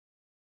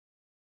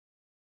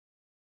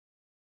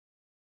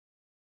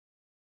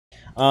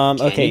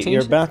Okay,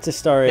 you're about to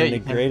star in the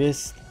can.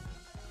 greatest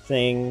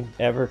thing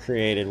ever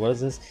created. What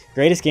is this?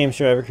 Greatest game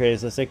show ever created.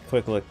 So let's take a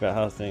quick look about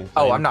how things.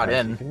 Oh, I'm not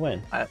in. You can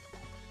win.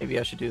 Maybe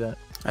I should do that.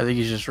 I think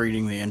he's just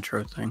reading the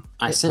intro thing.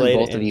 I sent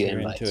both of you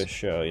invites. Into a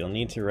show. You'll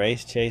need to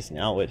race, chase, and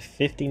outwit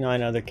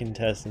 59 other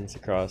contestants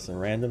across a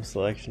random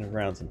selection of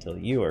rounds until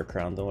you are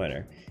crowned the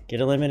winner.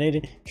 Get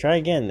eliminated? Try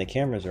again. The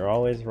cameras are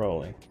always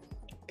rolling.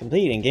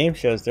 Compete in game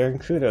shows to earn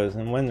kudos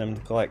and win them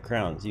to collect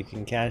crowns. You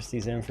can cash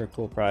these in for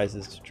cool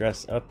prizes to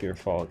dress up your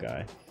fall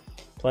guy.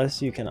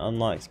 Plus, you can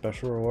unlock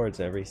special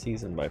rewards every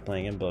season by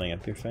playing and building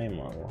up your fame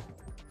level.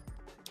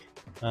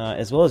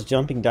 As well as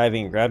jumping,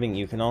 diving, and grabbing,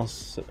 you can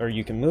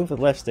move with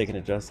left stick and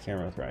adjust the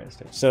camera with right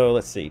stick. So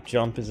let's see,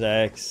 jump is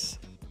X,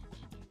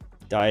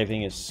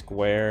 diving is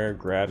square,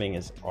 grabbing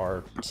is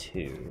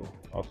R2.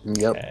 Okay,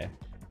 yep.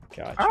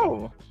 Gotcha.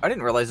 Oh, I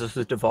didn't realize this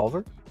was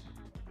Devolver.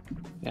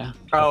 Yeah.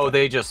 Oh,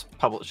 they just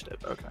published it.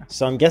 Okay.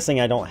 So I'm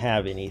guessing I don't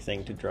have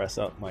anything to dress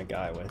up my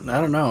guy with. I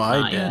don't know.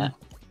 I did. Yet.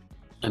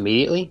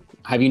 Immediately?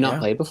 Have you not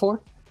played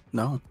before?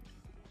 No.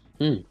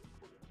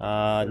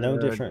 No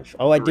different.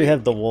 Oh, I do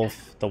have the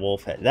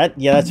wolf head.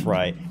 That's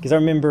right. Because I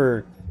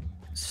remember.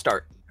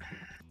 Start.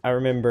 I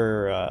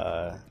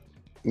remember.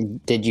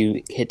 Did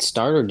you hit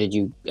start or did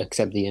you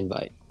accept the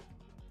invite?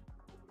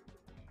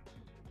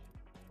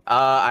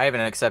 I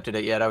haven't accepted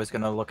it yet. I was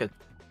gonna look at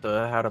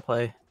the how to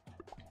play.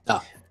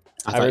 Oh.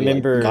 I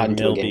remember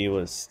Milby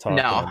was talking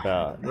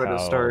about how to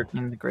start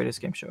in the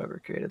greatest game show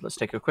ever created. Let's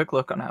take a quick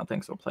look on how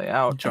things will play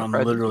out. John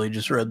literally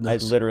just read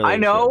this. I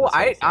know.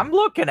 I'm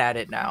looking at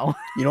it now.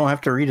 You don't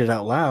have to read it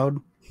out loud.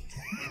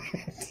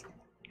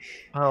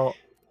 Well,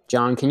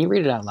 John, can you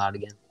read it out loud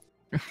again?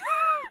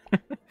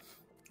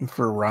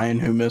 For Ryan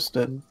who missed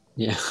it.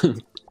 Yeah.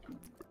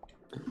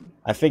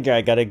 I figure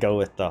I gotta go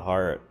with the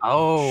heart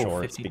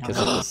shorts because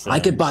of the Sims.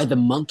 I could buy the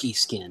monkey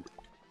skin.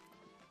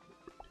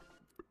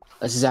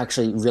 This is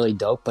actually really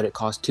dope, but it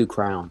costs 2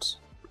 crowns.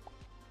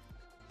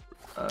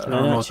 Can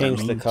I not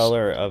change the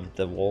color of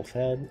the wolf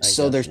head?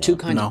 So there's two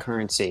kinds of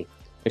currency.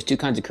 There's 2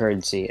 kinds of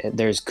currency.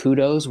 There's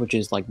kudos, which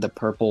is like the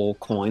purple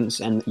coins,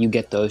 and you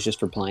get those just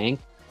for playing.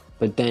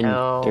 But then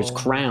there's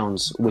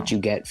crowns, which you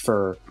get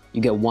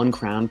 1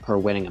 crown per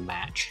winning a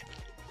match.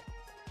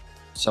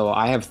 So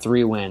I have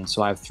 3 wins,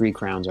 so I have 3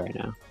 crowns right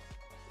now.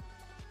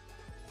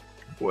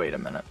 Wait a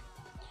minute.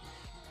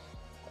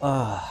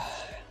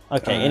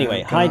 Okay,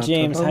 anyway, hi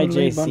James, hi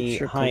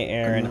JC, hi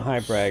Aaron,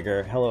 hi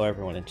Bragger, hello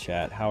everyone in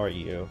chat, how are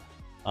you?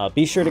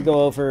 Be sure to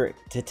go over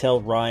to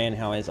tell Ryan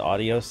how his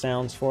audio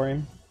sounds for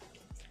him.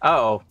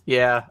 Oh,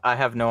 yeah, I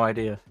have no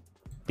idea.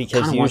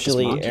 Because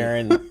usually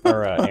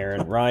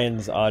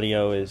Ryan's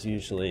audio is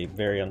usually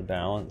very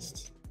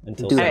unbalanced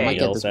until somebody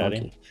yells at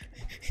him.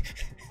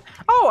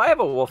 Oh, I have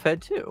a wolf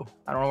head too.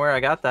 I don't know where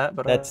I got that,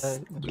 but that's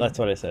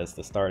what it says,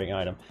 the starting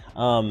item.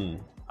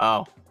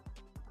 Oh.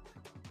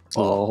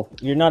 Well,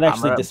 you're not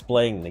actually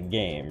displaying the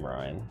game,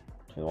 Ryan,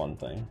 for one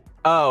thing.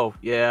 Oh,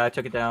 yeah, I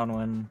took it down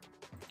when...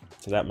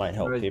 So that might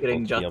help people to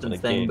be able to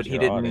gauge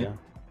your audio.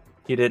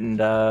 He didn't,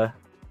 Oh,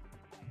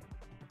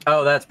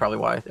 that's probably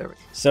why. There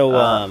so,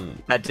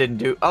 that didn't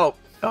do... Oh,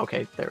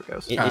 okay, there it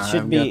goes. It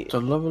should be... a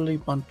lovely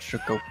bunch of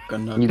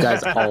coconuts. You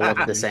guys all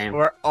look the same.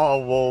 We're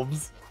all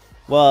wolves.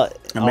 Well,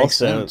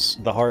 also,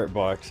 the heart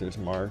boxers,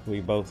 Mark.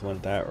 We both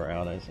went that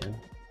route, I think.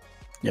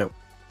 Yep.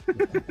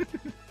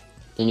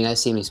 Can you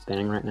guys see me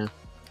spinning right now?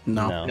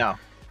 No.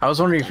 I was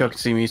wondering if you could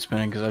see me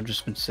spinning because I've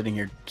just been sitting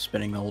here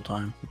spinning the whole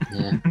time.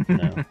 Yeah.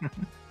 No.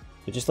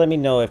 But just let me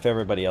know if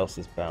everybody else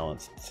is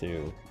balanced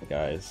too,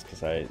 guys,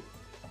 because I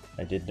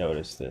did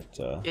notice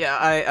that. Yeah,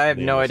 I have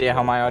no idea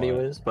how my audio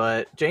is,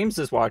 but James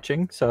is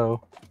watching,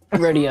 so.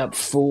 Ready up,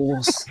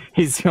 fools.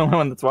 He's the only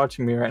one that's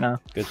watching me right now.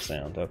 Good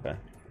sound, okay.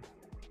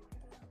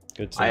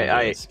 Good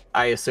sound.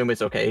 I assume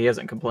it's okay. He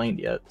hasn't complained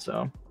yet,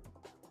 so.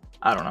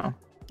 I don't know.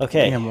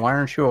 Okay. Damn, why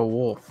aren't you a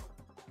wolf?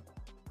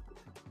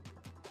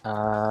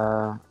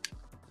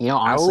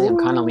 Honestly, I'm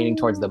kind of leaning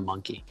towards the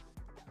monkey.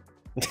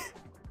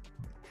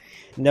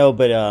 No,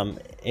 but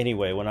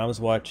anyway, when I was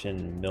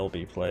watching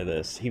Milby play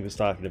this, he was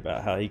talking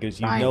about how he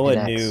goes, you know a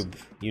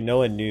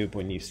noob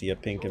when you see a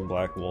pink and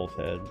black wolf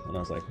head, and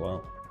I was like,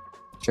 well,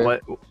 sure.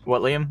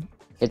 What, Liam?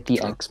 Hit the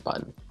X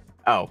button.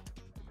 Oh,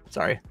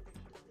 sorry.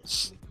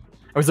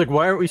 I was like,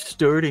 why aren't we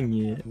starting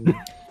yet?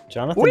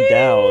 Jonathan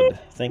Dowd,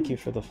 thank you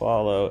for the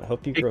follow.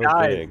 Hope you grow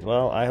big.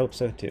 Well, I hope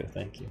so too.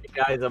 Thank you.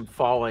 Hey guys, I'm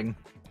falling.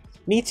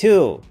 Me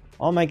too.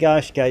 Oh my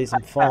gosh, guys,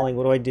 I'm falling.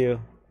 What do I do?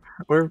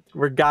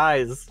 We're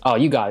guys. Oh,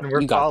 you got this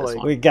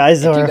one. We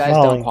guys are falling. If you guys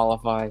don't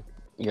qualify,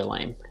 you're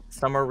lame.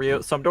 Some are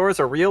real. Some doors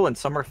are real, and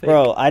some are fake.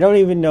 Bro, I don't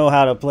even know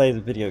how to play the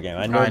video game.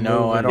 I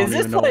know. I don't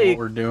even know what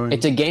we're doing.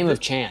 It's a game of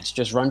chance.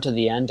 Just run to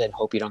the end and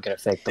hope you don't get a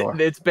fake door.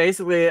 It's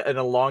basically an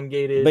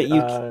elongated. But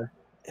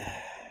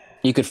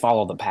you could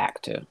follow the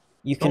pack too.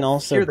 You can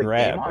also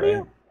grab,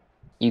 right?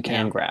 You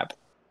can grab.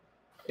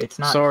 It's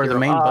not. So are the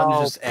main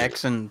buttons just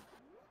X and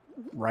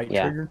right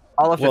trigger?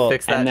 I'll have to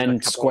fix that. And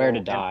then square to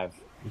dive.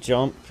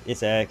 Jump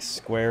is X,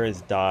 square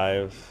is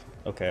dive.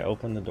 Okay,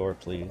 open the door,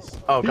 please.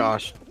 Oh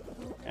gosh.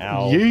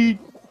 Ow. Yeet.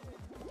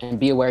 And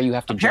be aware you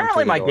have to jump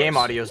Apparently through my the game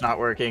doors. audio is not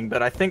working,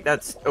 but I think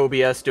that's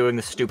OBS doing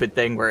the stupid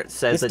thing where it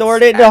says This door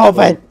didn't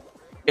actually- open.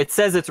 It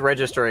says it's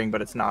registering,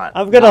 but it's not.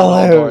 I'm gonna Not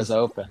all doors lose.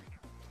 open.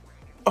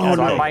 Oh,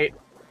 So no.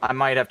 I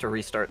might have to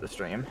restart the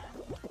stream.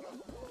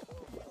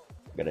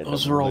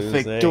 Those are all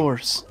fake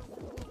doors.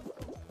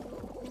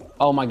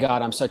 Oh my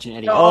god, I'm such an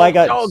idiot. Oh, I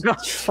got Oh, God.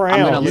 I'm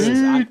gonna trounced.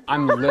 lose.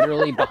 I'm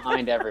literally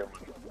behind everyone.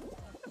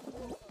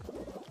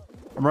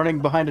 I'm running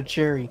behind a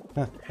cherry.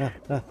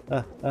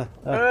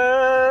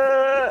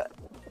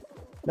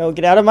 No,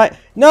 get out of my.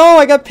 No,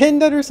 I got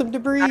pinned under some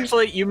debris.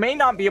 Actually, you may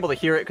not be able to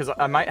hear it because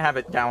I might have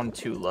it down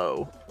too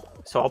low.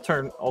 So I'll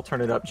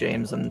turn it up,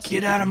 James, and see Get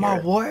if you out can of my hear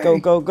it. way. Go,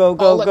 go, go, Oh,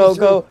 go, let go, me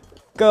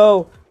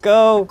go,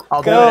 go,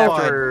 I'll do it go.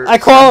 after. I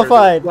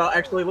qualified. Well,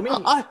 actually, let me.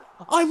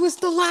 I was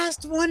the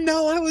last one.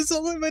 No, I was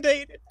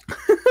eliminated.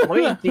 I'm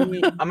gonna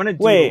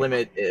Wait,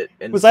 delimit it.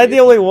 And Was see I if the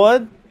you- only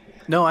one?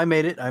 No, I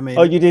made it. I made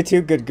Oh, it. you did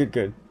too. Good, good,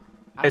 good.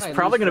 How did It's I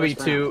probably lose gonna be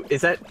first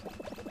too.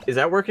 Is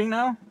that working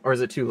now, or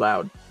is it too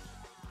loud?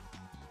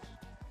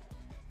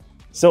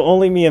 So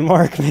only me and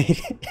Mark made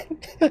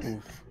it.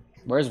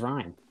 Where's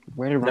Ryan?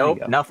 Where did Ryan Nope,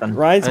 go? nothing.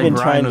 Ryan's I been think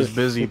trying Ryan to was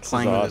busy fix his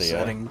playing with the audio.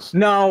 settings.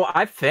 No,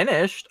 I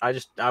finished.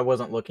 I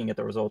wasn't looking at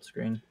the results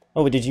screen.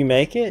 Oh, did you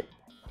make it?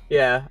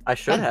 Yeah, I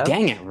should God have.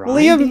 dang it,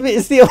 Ryan. Liam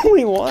is the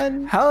only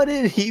one. How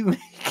did he make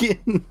it?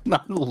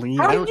 Not Liam.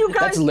 How did you guys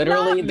That's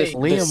literally not the, make the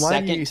Liam, why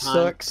do second you time.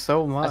 suck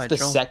so much? That's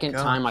the Oh my second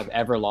God. time I've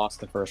ever lost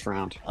the first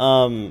round.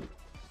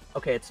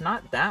 Okay, it's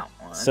not that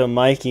one. So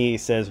Mikey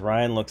says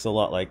Ryan looks a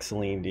lot like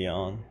Celine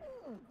Dion.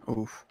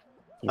 Oof.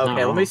 He's not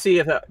Okay, let me wrong. see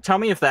if that. Tell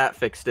me if that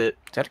fixed it.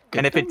 Is that a good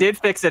And if it thing? did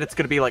fix it, it's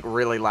gonna be like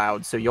really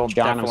loud, so you'll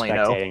John, I'm definitely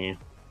know. spectating you.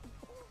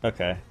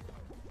 Okay.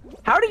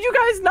 How did you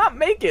guys not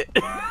make it?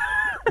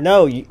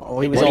 No,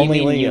 Oh, it was What do you only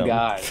mean, Liam. you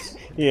guys?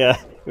 Yeah,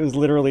 it was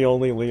literally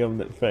only Liam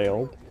that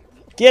failed.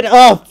 Get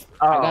up!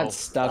 I Oh, got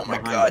stuck Oh my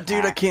behind God, the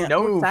dude, I pack. can't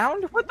no move.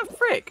 sound? What the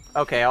frick?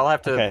 Okay, I'll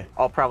have to. Okay.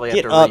 I'll probably have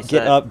Get to up, reset.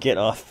 get up, get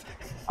up.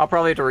 I'll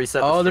probably have to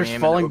reset. Oh, the there's stream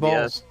in falling OBS.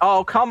 balls.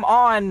 Oh, come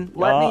on!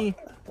 Let Yeah. me.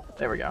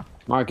 There we go.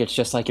 Mark, it's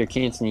just like your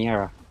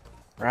quinceanera.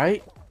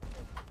 Right?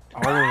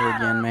 All over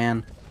again,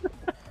 man.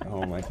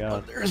 Oh my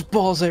god. There's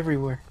balls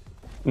everywhere.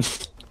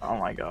 Oh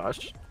my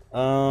gosh.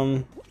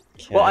 Okay.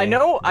 Well, I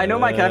know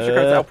my capture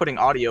card's outputting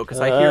audio because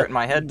I hear it in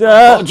my head.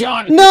 Duh. Oh,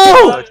 John!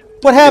 No!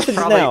 What happens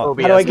probably now?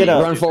 OBS How do I get means.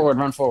 up? Run forward,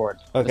 run forward.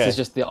 Okay. This is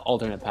just the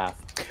alternate path.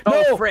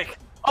 Oh No! frick!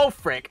 Oh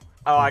frick!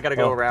 Oh, I gotta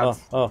go around.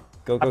 Oh,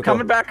 go, I'm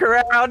coming back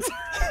around.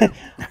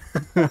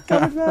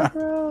 Coming back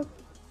around.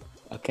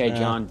 Okay,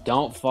 John,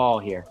 don't fall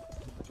here.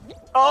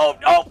 Oh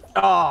no!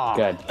 Oh.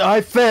 Good.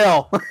 I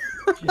fell.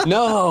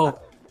 No!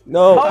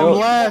 No, Oh, I'm no,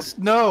 last.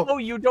 No. Oh,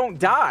 you don't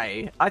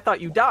die. I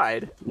thought you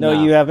died. no,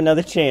 you have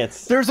another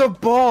chance. There's a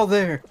ball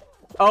there.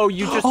 Oh,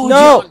 you just Oh,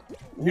 No! John,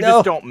 you No!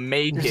 just don't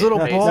make There's it. little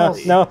basically.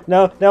 balls.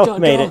 No,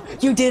 John, made John,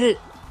 it. You did it!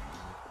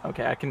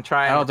 Okay, I can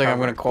try. I don't and think I'm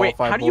recover. gonna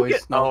qualify, Wait, how do you boys.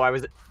 get? No. Oh,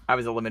 I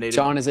was eliminated.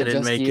 John, is I it didn't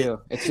just make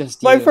you? It's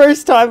just My you.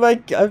 first time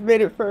I've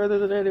made it further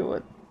than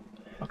anyone.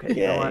 Okay,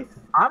 you know Yay. what?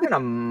 I'm gonna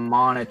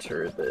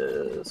monitor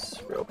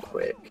this real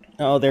quick.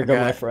 Oh, there go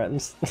Okay. my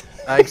friends.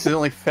 I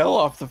accidentally fell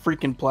off the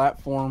freaking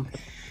platform.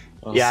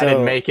 Yeah, I So-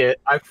 didn't make it.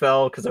 I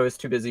fell because I was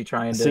too busy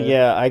trying to. So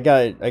yeah, I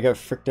got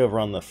fricked over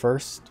on the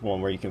first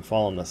one where you can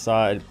fall on the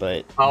side,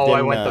 but Oh, then,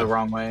 I went the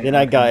wrong way. Then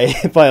I got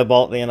hit by a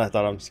bolt at the end. I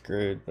thought I'm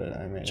screwed, but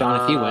I mean,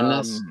 John, if you win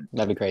this,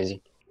 that'd be crazy.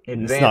 It's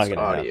Advanced not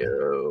gonna happen.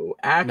 audio.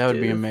 Active. That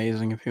would be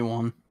amazing if you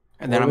won.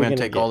 And then What I'm are we gonna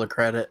gonna take get? all the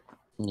credit.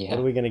 Yeah. what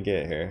are we gonna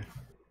get here?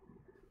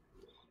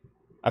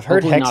 I've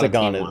heard Hopefully not a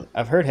hexagon team is. one.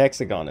 I've heard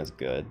hexagon is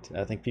good.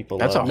 I think people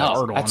That's love a it. No,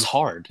 hard that's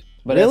one. hard.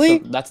 But Really?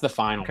 That's the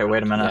final. Okay,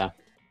 wait a minute. Yeah.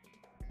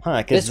 Huh?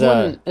 Because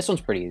This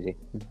one's pretty easy.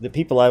 the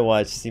people I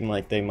watch seem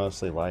like they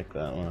mostly like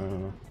that one. I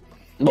don't know.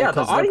 Well, Yeah, the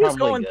 'cause they're audio's probably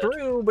going good.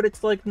 through, but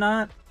it's like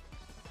not.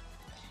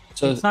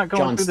 So, it's not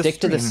going John, through the stick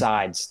to the stream.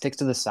 sides. Stick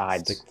to the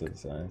sides. Stick to the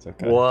sides.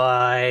 Okay.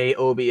 Why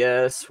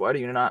OBS? Why do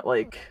you not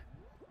like?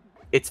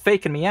 It's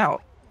faking me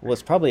out. Well,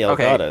 it's probably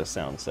Okay. Elgato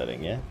sound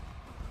setting. Yeah.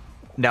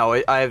 No,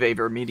 I have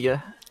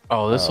AverMedia.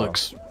 Oh, this Oh.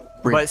 looks.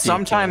 But ridiculous.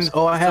 sometimes-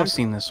 Oh, I have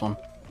seen this one.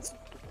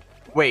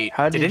 Wait,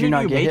 How did any you of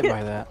not get make hit it?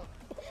 by that?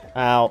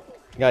 Ow!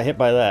 Got hit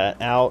by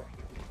that. Out.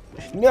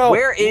 No.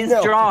 Where is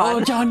no. John?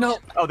 Oh, John, no!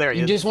 Oh, there he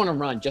You is. just want to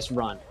run. Just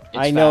run. It's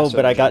I know, faster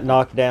but I than got jumping.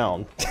 knocked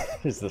down.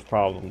 Is the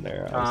problem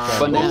there? I was trying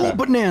to Banana. look Oh,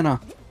 banana.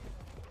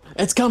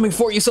 It's coming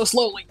for you so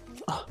slowly.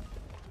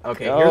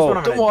 Okay, No, here's what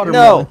I'm the gonna water- do.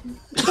 No!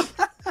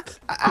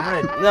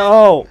 I'm gonna,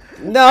 No!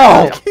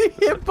 No! Get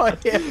hit by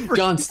every.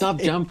 John, stop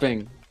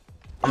jumping.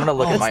 I'm gonna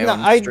look at It's my not,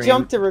 own I stream.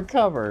 jumped to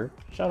recover.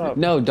 Shut up.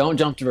 No, don't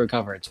jump to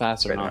recover. It's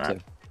faster Wait a not to.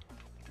 minute.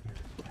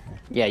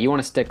 Yeah, you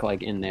want to stick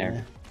like in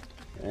there.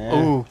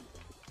 Ooh,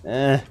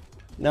 No,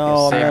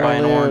 I'm saved by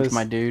an gonna orange, lose.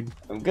 my dude.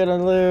 I'm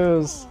gonna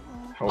lose.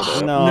 Hold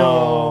up. No.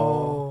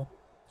 No.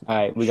 All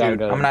right, we gotta Shoot,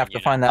 go. I'm gonna have to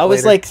find that. I was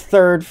later. like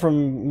third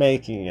from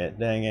making it.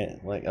 Dang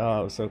it! Like, oh, I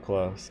was so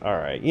close. All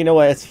right, you know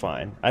what? It's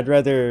fine. I'd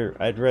rather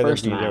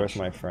First be there match. with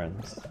my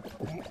friends.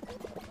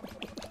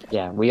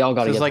 Yeah, we all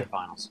gotta This get is to like- the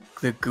finals.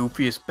 The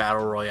goofiest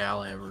battle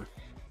royale ever.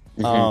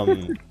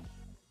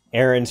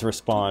 Aaron's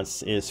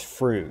response is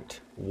fruit.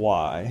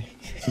 Why?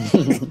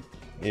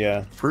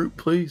 Yeah. Fruit,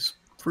 please.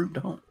 Fruit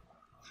don't.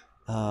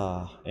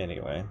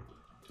 Anyway.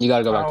 You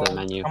gotta go back to the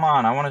menu. Come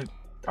on, I want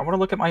to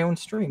look at my own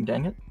stream.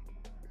 Dang it.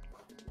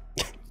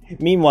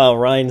 Meanwhile,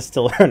 Ryan's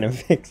still trying to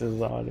fix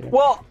his audio.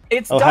 Well,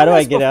 it's done how do I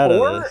this get out of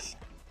before, this?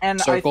 And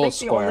Circle, I think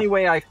the square. only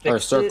way I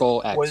fixed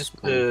circle, it X. was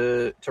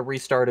to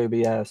restart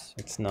OBS.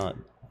 It's not.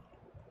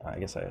 I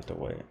guess I have to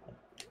wait.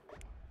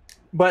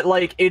 But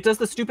like, it does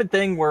the stupid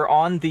thing where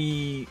on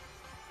the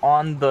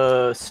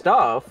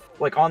stuff,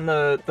 like on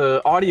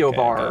the audio Okay,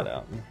 I got bar, it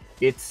out.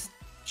 it's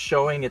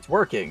showing it's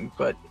working,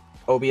 but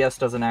OBS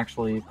doesn't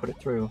actually put it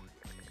through.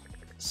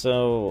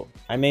 So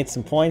I made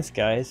some points,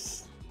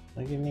 guys.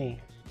 Look at me.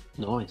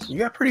 Nice. You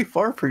got pretty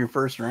far for your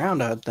first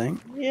round, I think.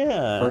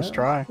 Yeah. First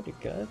try. Pretty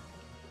good.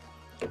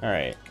 All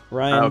right,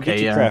 Ryan, Okay, get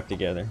your yeah. crap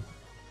together.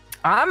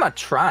 I'm a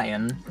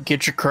trying.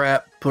 Get your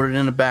crap, put it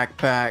in a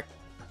backpack.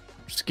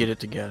 Just get it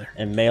together.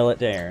 And mail it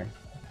to Aaron.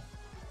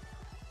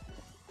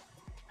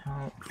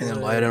 And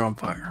then light it on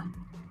fire.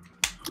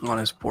 On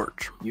his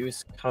porch.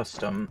 Use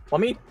custom.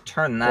 Let me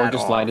turn that Or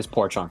just off. light his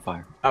porch on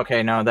fire.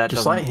 Okay, no, that Just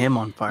doesn't. light him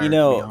on fire, You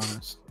know- to be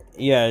honest.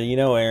 Yeah, you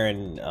know,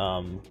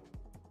 Aaron,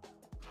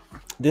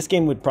 this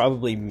game would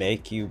probably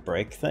make you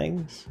break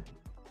things,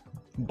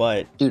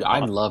 but Dude,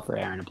 I'd love for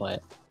Aaron to play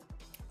it.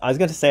 I was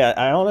gonna say,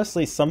 I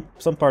honestly, some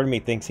part of me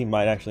thinks he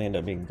might actually end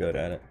up being good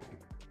at it.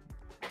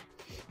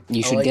 You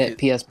I should like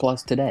get it. PS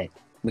Plus today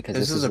because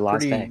this is a the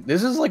last pretty. day.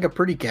 This is like a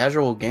pretty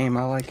casual game.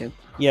 I like it.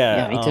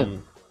 Yeah, Yeah, me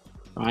too.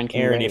 Ryan,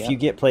 can Aaron, ready if up? you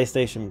get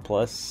PlayStation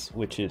Plus,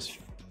 which is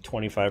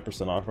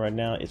 25% off right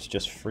now, it's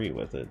just free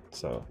with it.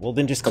 So, well,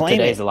 then just But claim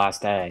today's it. the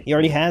last day. He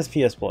already has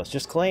PS Plus.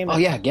 Just claim it. Oh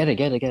yeah, get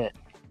it.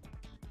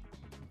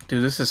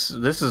 Dude, this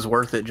is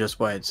worth it just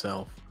by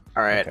itself.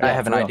 All right, Okay. I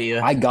have an For real.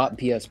 idea. I got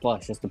PS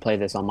Plus just to play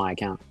this on my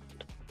account.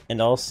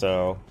 And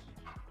also,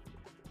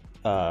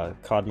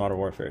 COD Modern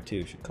Warfare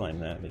 2 should claim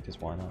that, because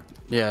why not?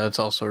 Yeah, that's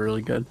also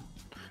really good.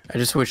 I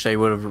just wish they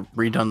would have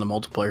redone the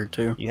multiplayer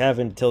too. You have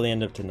until the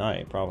end of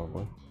tonight,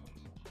 probably.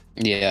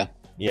 Yeah.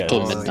 Yeah,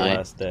 Till this is the midnight.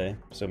 last day.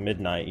 So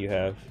midnight you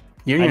have.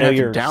 You don't I even know have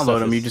your to download stuff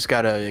them. You is- just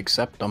gotta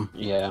accept them.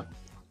 Yeah.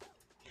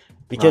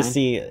 Because Ryan?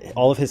 see,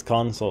 all of his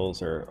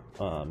consoles are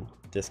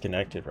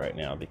disconnected right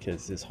now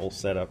because his whole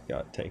setup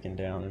got taken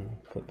down and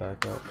put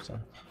back up. So,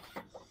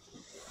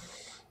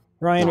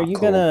 Ryan, Not are you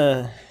cool.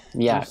 gonna?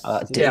 Yeah,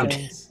 do dude.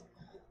 things?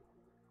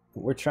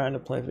 We're trying to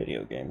play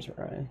video games,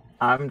 Ryan.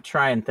 I'm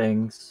trying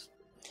things.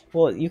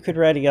 Well, you could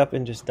ready up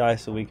and just die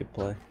so we could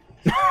play.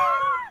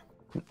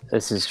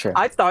 This is true.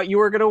 I thought you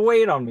were gonna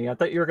wait on me. I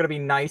thought you were gonna be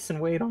nice and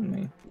wait on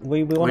me.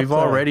 We want. We've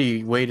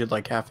already waited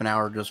like half an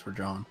hour just for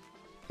John.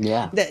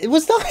 Yeah, It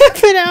was not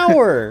half an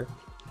hour.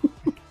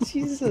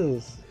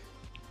 Jesus.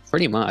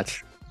 pretty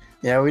much.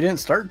 Yeah, we didn't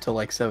start until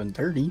like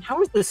 7:30. How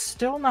is this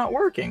still not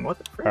working? What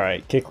the frick? All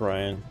right, kick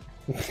Ryan.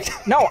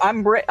 No,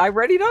 I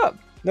readied up.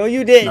 No,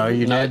 you didn't. No,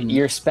 you No, didn't.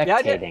 you're Yeah,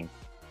 I did. spectating.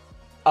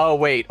 Oh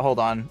wait, hold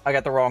on. I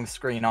got the wrong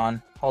screen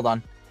on. Hold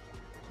on.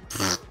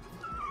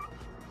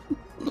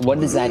 What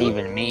does that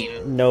even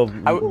mean? No.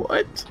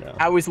 What? No.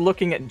 I was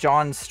looking at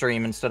John's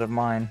stream instead of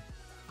mine.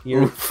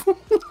 You're,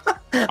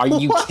 Are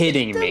you What?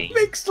 kidding That me?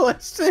 makes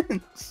less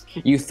sense.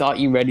 You thought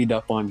you readied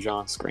up on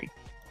John's screen.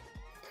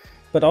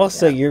 but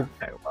also you're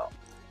Okay, well.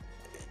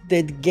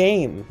 the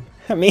game.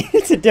 I mean,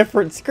 it's a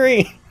different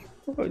screen.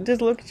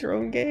 Just look at your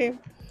own game.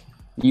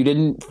 You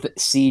didn't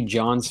see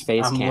John's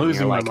face I'm cam.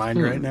 losing You're my like,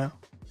 mind right now.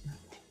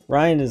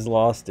 Ryan is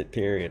lost at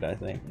period, I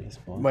think, at this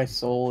point. My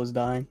soul is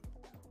dying.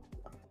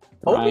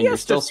 Ryan, you're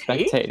OBS still just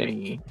hates spectating.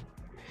 me.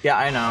 Yeah,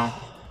 I know.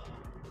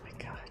 Oh my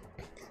god.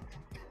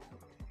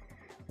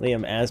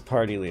 Liam, as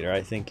party leader,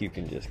 I think you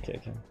can just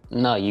kick him.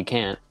 No, you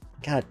can't.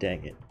 God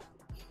dang it.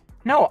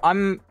 No,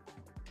 I'm.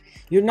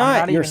 You're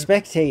not. not You're even-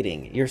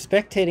 spectating. You're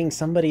spectating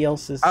somebody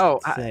else's. Oh,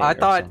 thing I or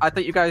thought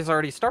something. you guys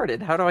already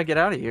started. How do I get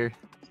out of here?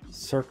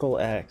 Circle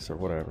X or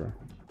whatever.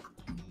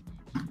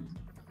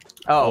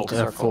 Oh, Alt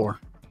circle. F4.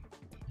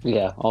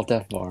 Yeah, Alt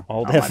F4.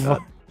 All my that. bad.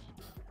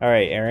 All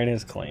right, Aaron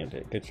has claimed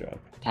it. Good job.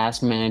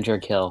 Task manager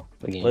kill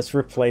the game. Let's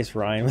replace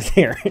Ryan with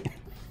Aaron.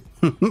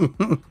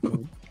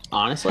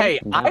 Honestly, Hey,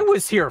 no. I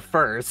was here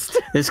first.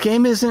 This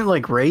game isn't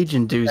like rage There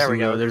we inducing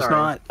go, though. There's sorry.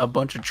 not a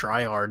bunch of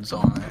tryhards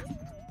on it.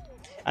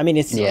 I mean,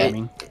 it's Yeah.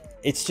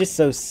 it's just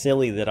so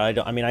silly that I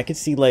don't. I mean, I could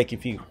see like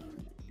if you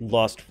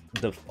lost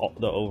the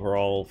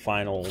overall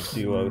final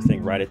duo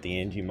thing right at the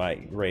end, you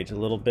might rage a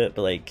little bit.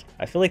 But like,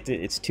 I feel like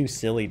it's too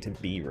silly to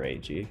be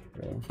ragey.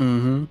 Really.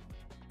 Mm-hmm.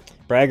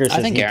 Bragger says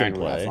I think he Aaron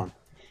can would have play. fun.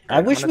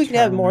 I wish I'm we gonna could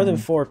have try more than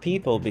and- 4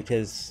 people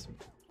because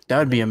That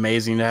would be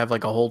amazing to have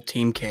like a whole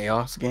Team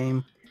KAOS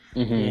game.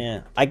 Mhm.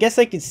 yeah, I guess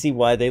I could see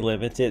why they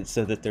limit it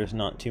so that there's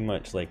not too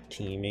much like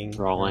teaming.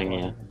 Rolling,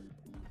 yeah.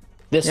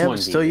 This Yeah, but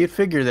one's still, easy. you'd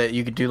figure that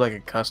you could do like a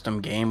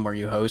custom game where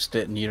you host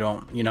it and you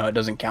don't, it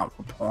doesn't count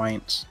for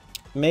points.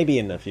 Maybe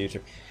in the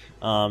future.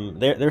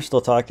 They're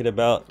still talking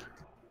about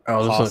Oh,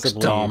 this looks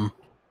Possibly. dumb.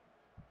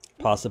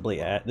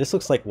 possibly at. This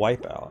looks like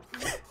Wipeout.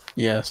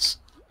 Yes,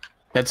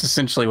 that's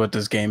essentially what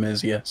this game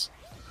is. Yes.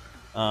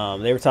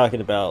 They were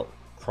talking about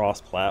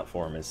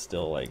cross-platform is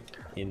still like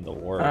in the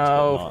works,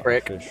 Oh, but not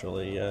frick.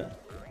 officially yet.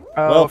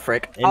 Oh, Well,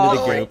 frick. Into Oh,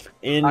 the group.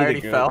 Into I the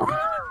already group. fell.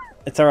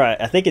 It's all right.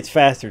 I think it's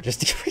faster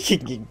just to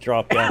freaking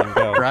drop down and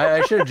go.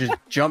 Right? I should have just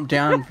jumped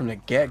down from the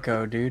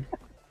get-go, dude.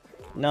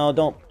 No,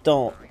 don't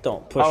push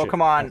it. Oh,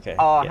 come on. Okay.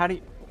 Oh, yeah.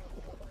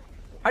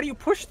 how do you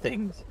push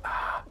things?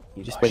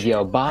 You just With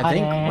your body. I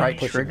think right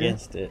push trigger.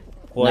 against it.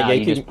 Well, Well, yeah,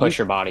 you just push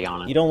your body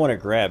on it. You don't want to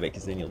grab it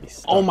because then you'll be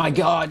stuck. Oh my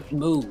god,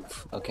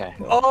 move. Okay.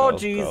 Go, Oh, go,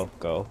 jeez.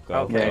 Go.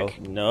 Okay.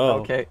 No.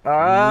 Okay.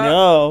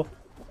 No.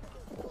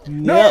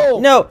 No.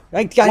 No.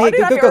 I got Why it.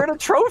 did I Go. earn a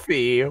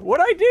trophy?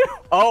 What'd I do?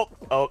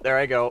 Oh, there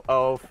I go.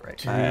 Oh,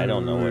 frick. I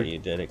don't know what you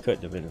did. It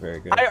couldn't have been very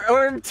good. I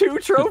earned 2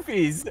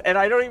 trophies, and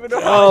I don't even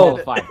know Oh. how I did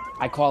it. Qualified.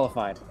 I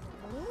qualified.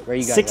 Where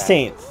you guys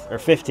 16th or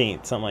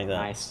 15th, something like at? that.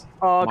 Nice.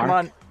 Oh, Mark, come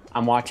on.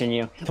 I'm watching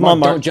you. Come on,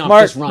 Mark. Don't jump.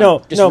 Mark, Just run. no,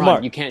 Just no, run.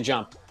 Mark. You can't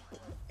jump.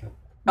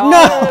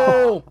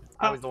 No!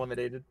 I was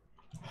eliminated.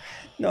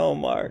 No,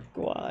 Mark.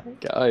 Why?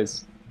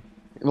 Guys.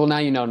 Well, now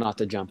you know not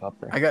to jump up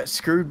there. I got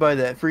screwed by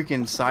that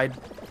freaking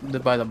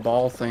by the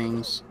ball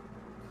things.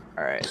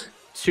 All right.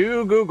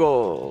 To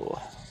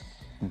Google.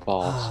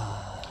 Balls.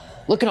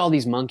 Look at all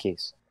these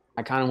monkeys.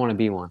 I kind of want to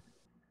be one.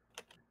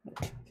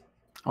 I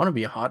want to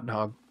be a hot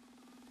dog.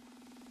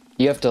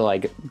 You have to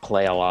like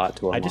play a lot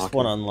to unlock I just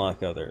want to it.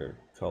 unlock other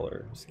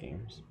color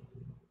schemes.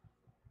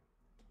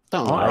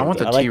 Don't I lie. want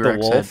the I like the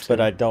T-Rex head, wolf, but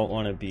too. I don't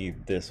want to be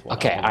this one.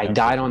 Okay, I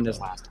died on this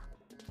last time.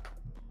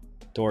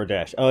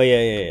 DoorDash. Oh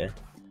yeah.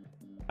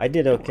 I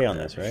did okay on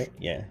this, right?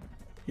 Yeah.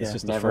 This Yeah,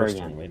 was the never first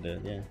again. one we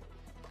did. Yeah.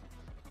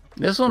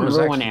 This one was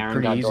Remember when actually Aaron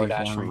pretty got easy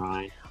DoorDash for from me.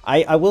 Ryan?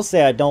 I will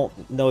say I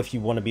don't know if you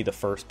want to be the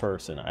first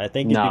person. I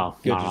think it'd No,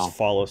 be good to no. just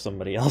follow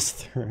somebody else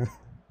through.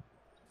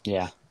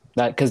 Yeah,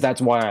 because that's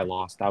why I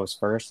lost. I was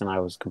first, and I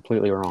was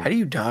completely wrong. How do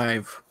you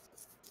dive?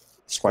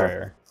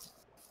 Square.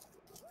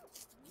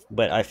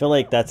 But I feel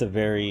like that's a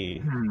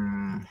very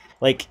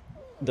like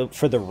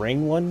for the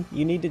ring one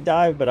you need to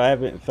dive, but I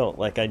haven't felt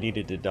like I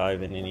needed to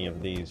dive in any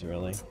of these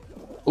really.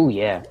 Oh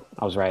yeah,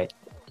 I was right.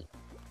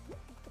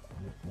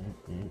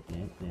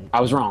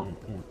 I was wrong.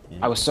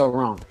 I was so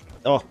wrong.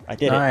 Oh, I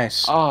did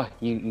Nice. Oh,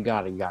 you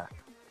got it. You got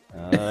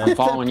it. it. I'm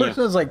following That you.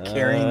 person was like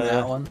carrying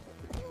that one.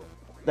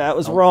 That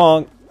was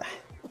wrong.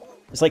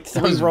 It's like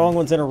 3 was- wrong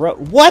ones in a row.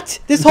 What?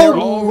 This They're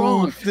whole all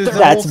wrong.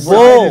 That's whole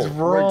bull. side is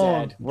We're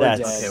wrong. dead. We're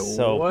That's dead.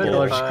 so what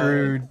Y'all are if I-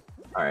 screwed.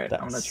 All right, I'm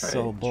gonna That's try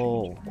so to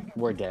bull.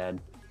 We're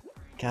dead.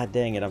 God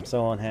dang it! I'm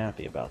so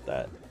unhappy about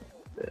that.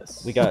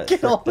 this. We got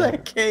Get all fricked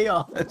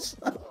out. that chaos.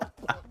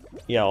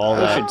 Yeah, all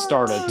We that should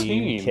start a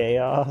team team.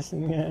 chaos.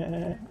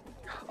 Yeah.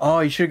 Oh,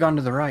 you should have gone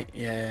to the right.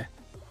 Yeah.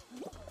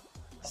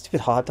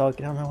 Stupid hot dog,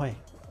 get out of my way.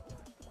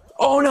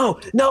 Oh no!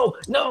 No!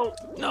 No!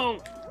 No!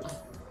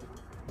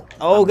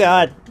 Oh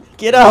god,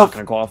 get I'm not up!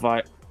 gonna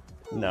qualify.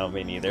 No,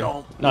 me neither.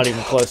 No. Not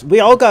even close. We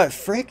all got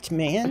fricked,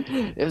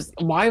 man.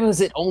 Why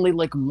was it only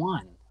like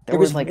one? There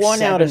was like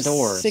one out 7 of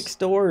doors. 6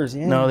 doors.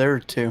 Yeah. No, there were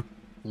 2.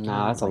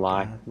 No, that's a Oh my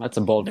lie. God. That's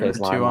a bold-faced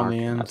There were lie, 2 on Mark.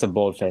 the end. That's a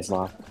bold-faced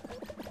lie.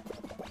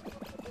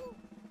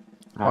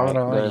 Why Alright,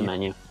 would I go lie to to the you?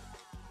 menu.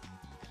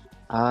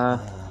 I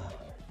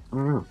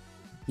don't know.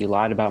 You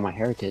lied about my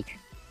heritage.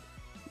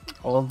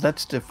 Well,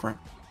 that's different.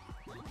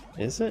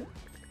 Is it?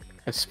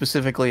 It's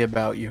specifically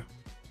about you.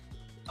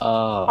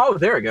 Oh,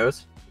 there it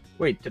goes.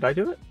 Wait, did I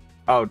do it?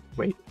 Oh,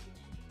 wait.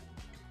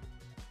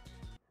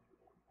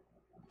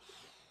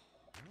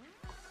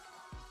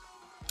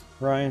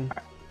 Ryan?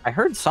 I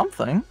heard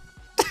something.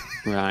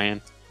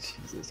 Ryan.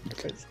 Jesus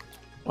Christ.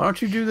 Why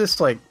don't you do this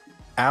like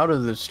out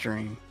of the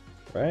stream?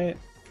 Right?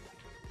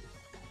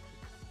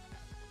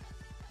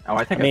 Oh,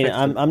 I I think mean, fixed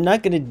it.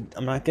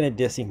 I'm not gonna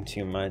diss him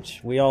too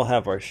much. We all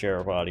have our share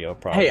of audio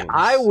problems. Hey,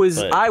 I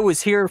but,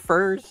 was here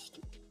first,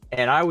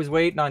 and I was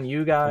waiting on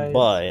you guys.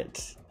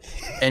 But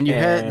And you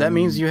had that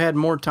means you had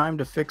more time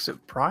to fix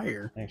it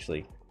prior.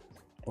 actually,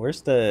 where do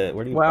you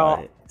buy Well,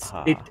 it?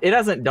 Ah, it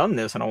hasn't done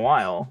this in a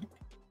while,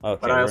 okay,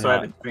 but I we're also not,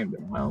 haven't streamed it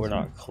in a while. we're so-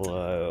 not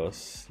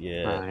close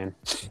yet. Ryan.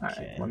 All right,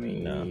 Okay, let me.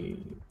 no.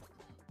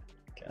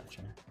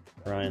 Gotcha.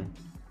 Ryan.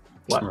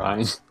 What?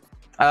 Ryan.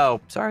 Oh,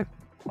 sorry.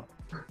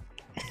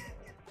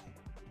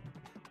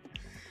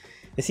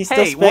 Is he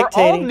still Hey, we're all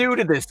spectating? new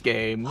to this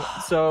game,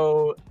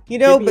 so You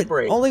know, give me a but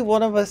break. only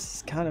one of us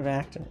is kind of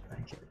acting.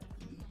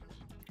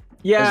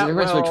 yeah. There's a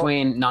difference well,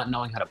 between not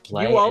knowing how to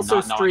play. you and also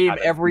not knowing stream how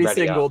to every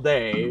ready single up.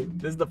 day.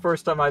 This is the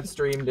first time I've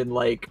streamed in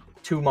like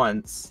 2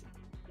 months.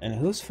 And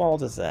whose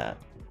fault is that?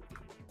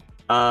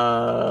 And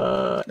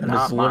Not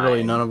it's literally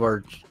mine. none of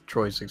our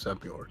choice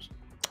except yours.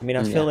 I mean,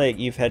 I Yeah. feel like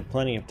you've had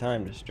plenty of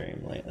time to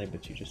stream lately,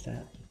 but you just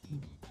haven't.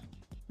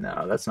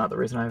 No, that's not the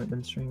reason I haven't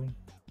been streaming.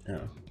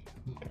 No.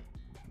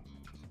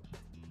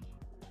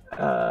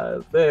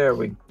 There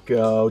we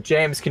go.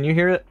 James, can you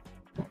hear it?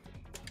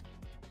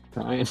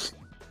 Ryan.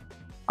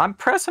 I'm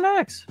pressing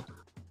X.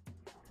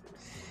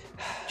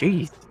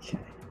 Jeez.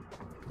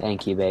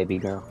 Thank you, baby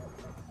girl.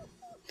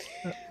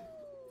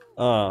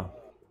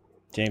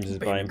 James is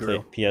Baby buying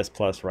girl. PS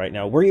Plus right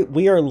now.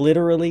 We are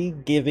literally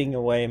giving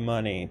away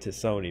money to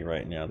Sony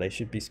right now. They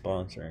should be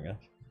sponsoring us.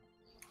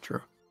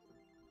 True.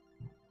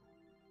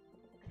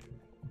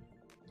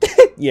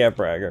 Yeah,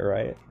 bragger,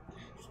 right?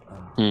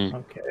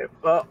 Okay.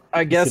 Well,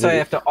 I guess I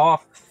have to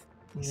off.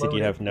 You said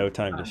you'd have no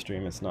time to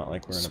stream. It's not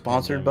like we're in a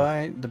Sponsored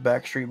pandemic. by the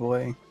Backstreet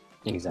Boy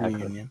Exactly.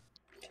 reunion.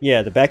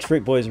 Yeah, the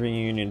Backstreet Boys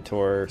reunion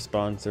tour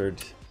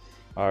sponsored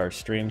our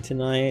stream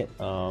tonight.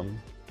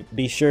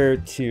 Be sure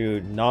to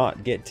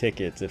not get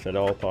tickets if at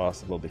all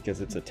possible because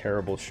it's a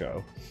terrible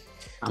show.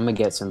 I'm gonna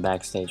get some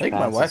backstage I think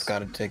passes. my wife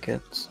got a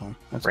ticket, so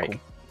that's Right.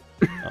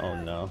 cool. Oh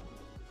no.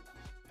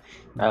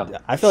 Oh,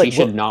 I feel she like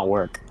should not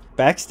work.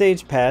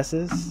 backstage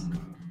passes.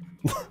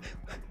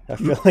 I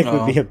feel like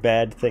would be a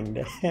bad thing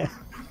to have.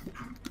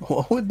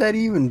 What would that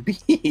even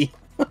be?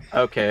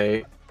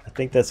 Okay. I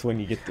think that's when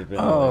you get the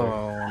vanilla.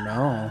 Oh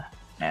no.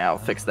 Yeah, I'll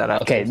fix that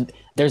up. Okay,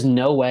 there's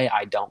no way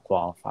I don't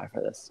qualify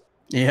for this.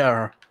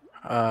 Yeah.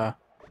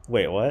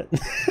 Wait, what? I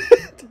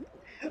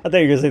thought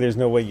you were gonna say there's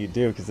no way you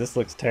do because this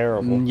looks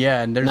terrible.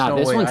 Yeah, and there's Nah, no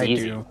this way one's I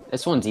easy. do.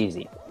 This one's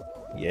easy.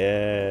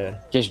 Yeah.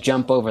 Just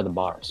jump over the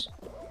bars.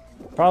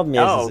 Problem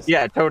is, Oh, is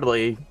yeah,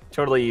 totally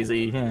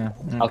easy. Yeah.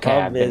 Okay, I've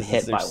problem been is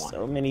hit by there's one.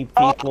 so many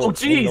Oh, people in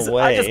jeez! the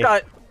way.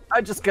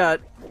 I just got.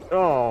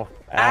 Oh,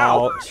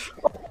 Ouch!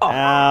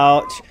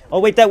 Ouch! Oh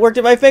wait, that worked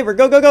in my favor.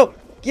 Go, go, go!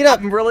 Get up!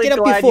 I'm really Get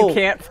up, glad you fool! you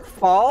can't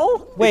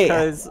fall. Wait,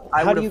 because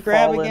I how do you would've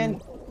grab fallen-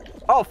 again?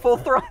 Oh, full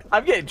throw.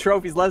 I'm getting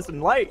trophies left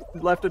and right.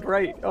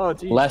 Oh,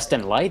 geez. Less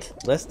than light?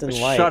 Less than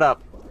light. Shut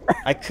up.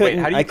 I couldn't.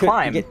 how do you I couldn't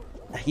climb? Get,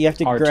 you have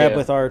to R2. grab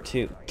with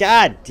R2.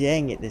 God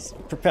dang it! This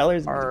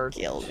propeller's gonna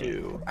kill me.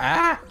 R2.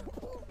 Ah!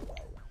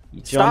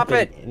 You Stop jump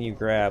it! and you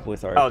grab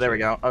with R2. Oh, there we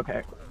go.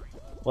 Okay.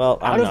 Well,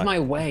 Out I'm of not. my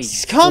way.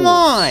 Come fool.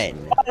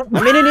 on!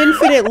 I'm in an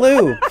infinite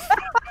loop.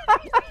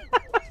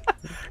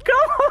 Come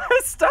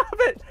on, stop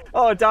it!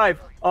 Oh, dive.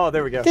 Oh,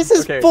 there we go. This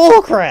is okay.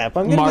 bull crap.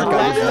 I'm gonna Mark, be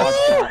I just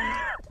last. watched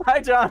that. Hi,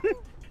 John.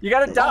 You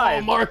gotta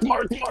dive. Mark.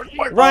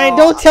 Ryan,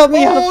 don't tell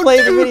me how to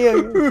play the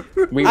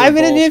video. We were I'm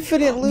in an both-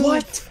 infinite loop.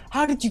 What?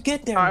 How did you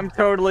get there? I'm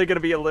totally gonna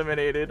be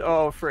eliminated.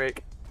 Oh,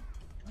 frick.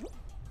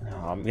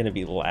 Oh, I'm gonna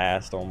be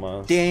last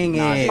almost. Dang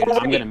Nah, it. dude,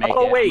 I'm gonna make it.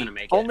 Oh, I'm wait. gonna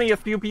make it. Only a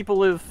few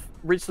people have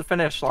reached the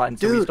finish line,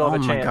 so we Dude, still oh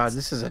have a my chance. god,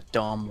 this is a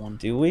dumb one.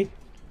 Do we?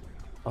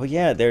 Oh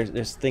yeah,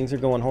 there's things are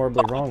going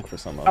horribly wrong for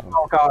some of them.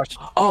 Oh, gosh.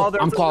 Oh,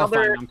 there's I'm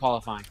qualifying. another- I'm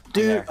qualifying. I'm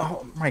Dude, there.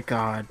 oh my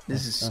god,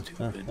 this is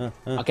stupid.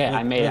 Okay,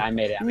 I made it. I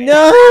made it. I made it.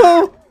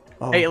 No!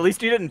 Oh, Hey, at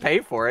least you didn't pay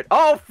for it.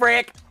 Oh,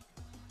 frick!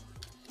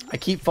 I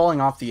keep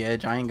falling off the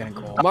edge. I ain't gonna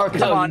go. Mark,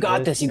 Come no, on. you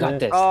got this. You got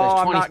this. Oh, There's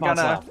I'm 20 not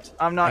spots gonna. left.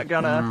 I'm not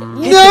gonna.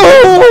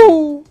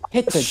 no!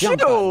 Hit the jump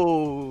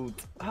button.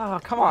 Shoot! Oh,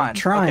 come on.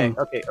 trying.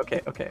 Okay.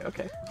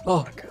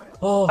 Oh,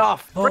 oh, Oh,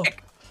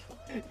 frick!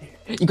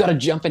 You gotta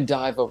jump and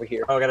dive over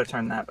here. Oh, I gotta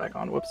turn that back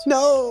on. Whoops.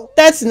 No!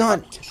 That's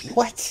not.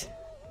 What?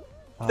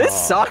 This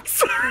Oh,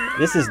 sucks.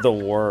 This is the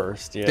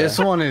worst. Yeah. This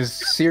one is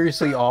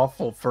seriously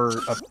awful for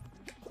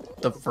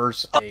the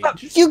first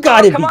stage. You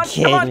gotta come be on,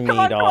 kidding come on, me, come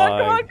on,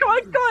 dog. come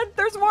on.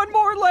 There's one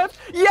more left.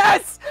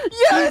 Yes!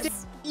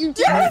 Yes! You did.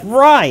 Yes!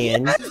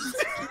 Ryan,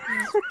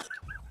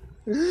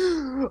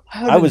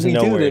 How I was did we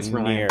do nowhere this,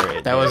 Ryan? near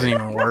it. That wasn't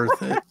even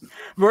worth it.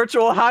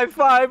 Virtual high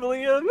five,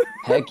 Liam.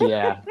 Heck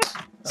yeah.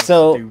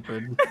 So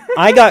Stupid.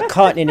 I got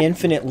caught in an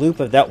infinite loop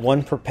of that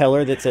one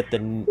propeller that's at the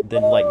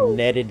like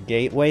netted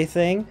gateway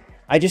thing.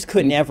 I just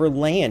couldn't ever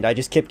land. I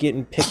just kept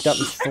getting picked up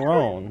and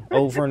thrown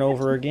over and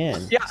over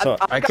again. Yeah, So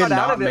I got could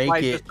out not of it make by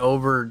it just-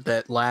 over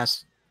that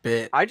last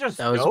bit. I just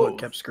That was dove. what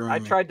kept screwing I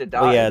me. tried to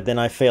die. well, yeah, then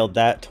I failed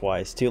that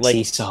twice too. Like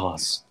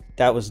Seesaws.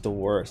 that was the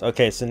worst.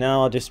 Okay, so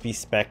now I'll just be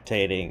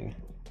spectating.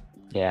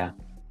 Yeah.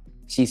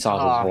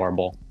 Seesaws Ah. is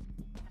horrible.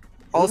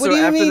 Also, what do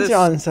you after mean, this,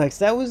 John Sykes?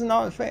 That was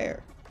not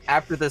fair.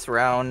 after this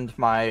round,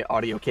 my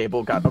audio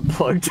cable got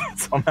unplugged,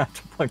 so I'm gonna have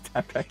to plug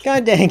that back in.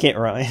 God dang it,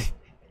 Ryan.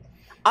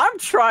 I'm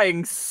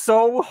trying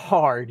so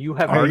hard. You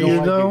have Are no you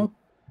idea. though?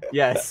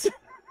 Yes.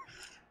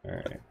 All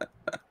right.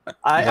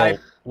 I Well,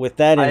 with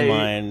that in I-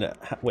 mind,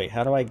 wait,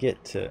 how do I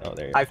get to? Oh,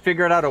 there. You go. I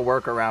figured out a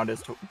workaround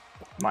as to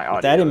my audio.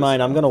 With that in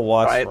mind, I'm gonna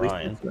watch At least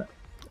Ryan. it's that.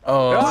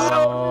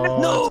 Oh,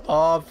 No! that's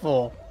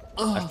awful.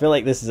 I feel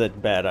like this is a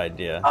bad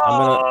idea. I'm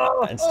Oh!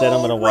 gonna instead.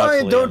 I'm gonna watch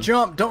Ryan,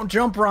 Liam. don't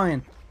jump,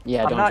 Ryan.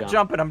 Yeah, I'm don't not jump.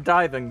 jumping. I'm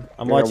diving.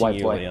 I'm You're a watching white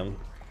you, boy. Liam.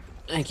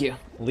 Thank you.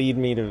 Lead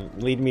me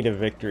to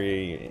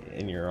victory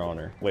in your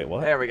honor. Wait,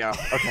 what? There we go.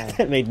 Okay.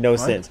 That made no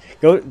sense.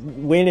 Go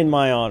win in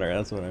my honor.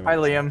 That's what I meant. Hi,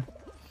 Liam.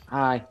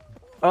 Hi.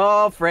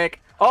 Oh,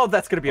 frick. Oh,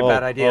 that's gonna be a Oh,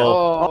 bad idea.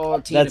 Oh,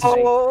 Tina that's-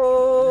 Fey.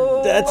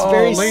 Oh, That's Oh,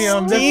 very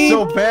Liam, steep. that's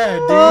so bad,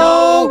 dude.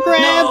 Oh,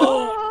 grab!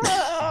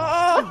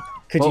 Oh,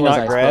 Could What you was not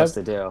I grab? supposed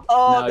to do?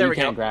 Oh, no, there you we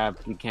can't go. grab.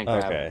 You can't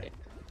grab. Okay.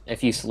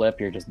 If you slip,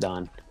 you're just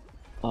done.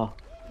 Oh,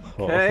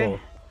 Okay.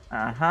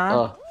 Uh-huh.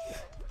 oh.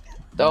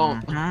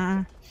 Don't.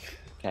 Mhm.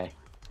 Okay.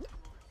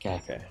 Okay.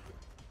 Okay.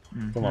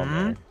 Come on,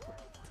 man.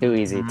 Too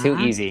easy. Too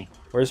easy.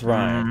 Where's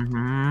Ryan?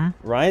 Mhm.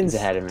 Ryan's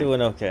He's ahead of me.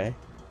 doing okay.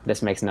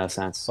 This makes no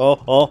sense.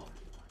 Oh,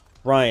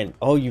 Ryan.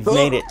 Oh, you've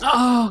made it.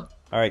 Oh,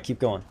 All right, keep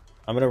going.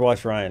 I'm gonna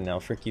watch Ryan now.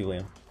 Frick you,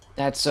 Liam.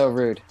 that's so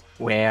rude.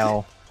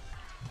 Well.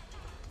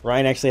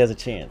 Ryan actually has a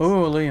chance.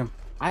 Oh, Liam.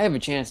 I have a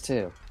chance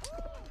too.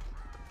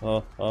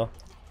 Oh.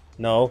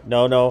 No.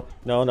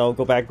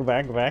 Go back.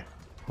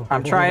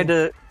 I'm trying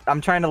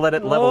to let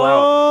it level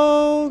out.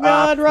 Oh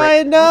God, frick.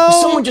 Ryan, no!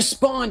 Someone just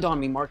spawned on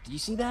me, Mark. Did you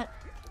see that?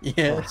 Yes.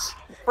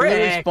 He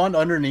literally Frick. spawned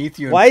underneath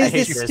you. and Why is made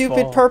this you guys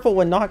stupid fall. purple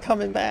one not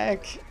coming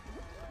back?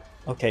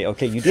 Okay,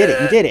 okay, you did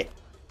it. You did it.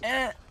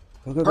 Eh.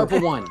 Go, go, go.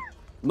 Purple one. Go,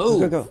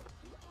 Move. go, go.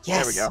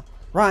 Yes. There we go.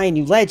 Ryan,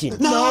 you legend.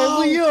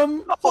 No,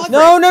 Liam.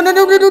 No, no, no,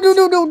 no, no, no, no,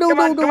 no, no, no, Come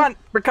on, no. come on.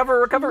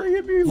 Recover.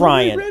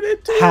 Ryan,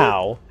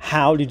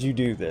 how did you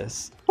do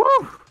this? Woo.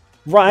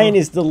 Ryan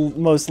is the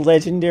most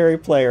legendary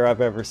player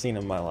I've ever seen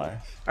in my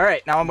life. All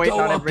right, now I'm waiting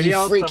Go on up, everybody you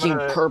else.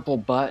 freaking purple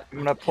butt. I'm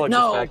gonna plug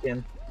No. this back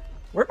in.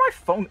 Where'd my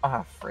phone?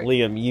 Ah, frick.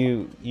 Liam,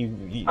 you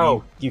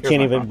here's can't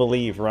my even phone.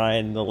 believe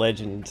Ryan, the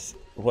legend,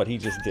 what he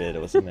just did.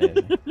 It was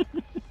amazing.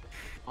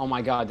 Oh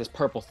my God, this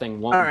purple thing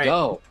won't All right.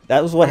 go.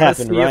 That was what I'm gonna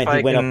happened, see Ryan. if He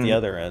I went up can- the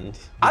other end.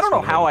 I don't know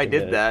Just how I wanted to did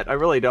get it. that. I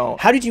really don't.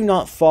 How did you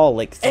not fall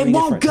like 3 It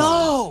won't different times?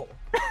 go.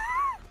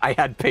 I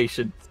had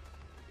patience.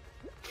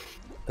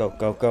 Go,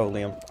 go, go,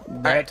 Liam.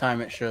 That time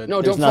it should.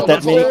 No, There's don't not fall,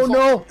 that don't many.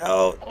 fall, don't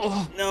Oh,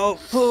 fall. no,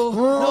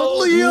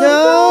 Oh,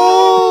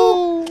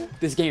 no, no.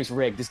 This game's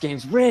rigged. This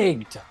game's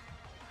rigged.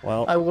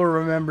 Well, I will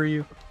remember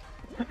you.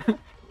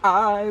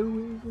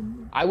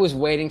 I was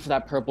waiting for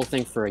that purple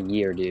thing for a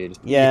year, dude.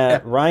 yeah,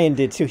 Ryan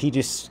did too. He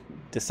just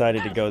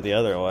decided to go the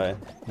other way.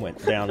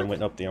 Went down and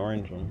went up the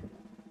orange one.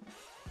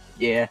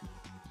 Yeah.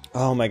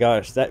 Oh my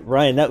gosh,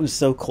 Ryan, that was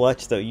so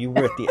clutch though. You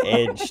were at the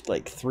edge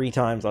like 3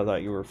 times. I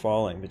thought you were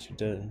falling, but you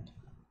didn't.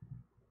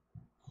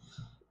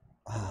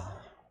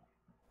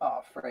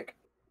 Oh, frick.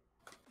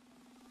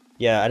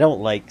 Yeah, I don't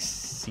like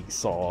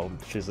seesaw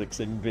physics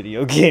in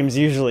video games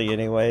usually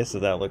anyway, so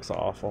that looks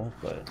awful.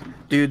 But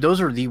Dude, those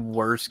are the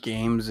worst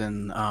games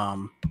in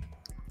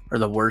or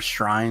the worst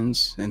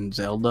shrines in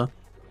Zelda.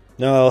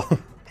 no,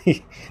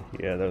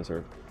 yeah, those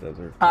are.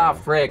 Ah,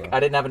 frick. I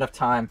didn't have enough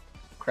time.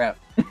 Crap.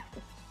 Well,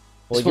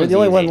 This you're one's the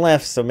only one easy.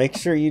 left, so make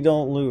sure you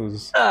don't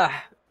lose.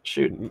 Ah,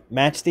 shoot.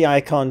 Match the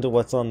icon to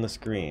what's on the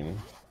screen.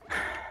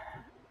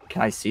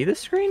 Can I see the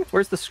screen?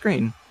 Where's the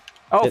screen?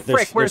 Oh, There's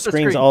frick. Where's the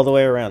screens screen? all the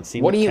way around.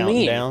 See What do you counting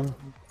mean? down?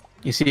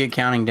 You see it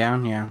counting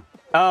down? Yeah.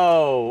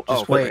 Oh,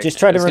 Just oh, wait. frick. Just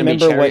try to It's gonna be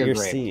remember cherry what or you're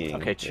grape. seeing.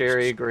 Okay,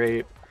 cherry,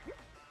 grape,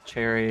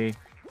 cherry.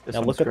 This Now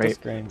one's look at the grape.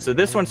 screen. So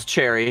this one's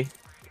cherry.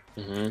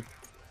 Mm-hmm.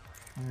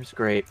 Where's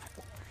grape?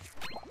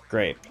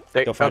 Grape.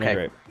 There- Go find okay. a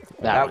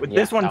grape.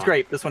 This one's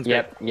grape. This one's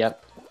grape.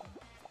 Yep.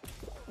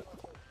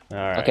 All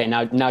right. Okay,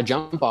 now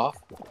jump off.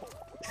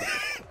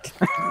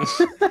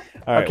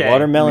 All right. Okay.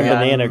 Watermelon, Yeah.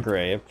 banana,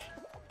 grape.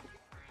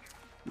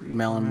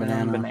 Melon,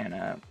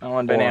 banana.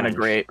 Melon, banana, Orange.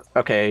 grape.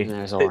 Okay.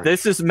 There's orange.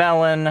 This is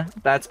melon.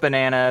 That's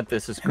banana.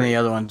 This is And the grape.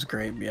 other one's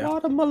grape, yeah.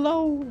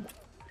 Watermelon.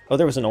 Oh,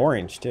 there was an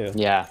orange too.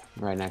 Yeah,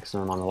 right next to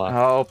him on the left.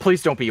 Oh,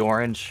 please don't be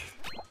orange.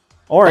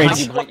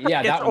 Orange. Yeah,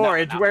 It's that one.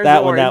 orange. Where's That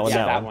the one, that orange? one, Yeah,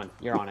 that that one.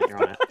 You're on it.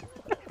 You're on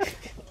it.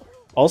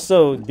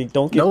 Also,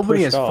 don't get Nobody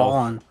pushed has off.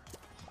 fallen.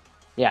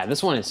 Yeah,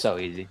 this one is so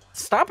easy.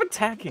 Stop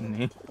attacking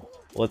me.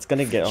 Well, it's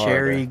gonna get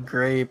Cherry, harder.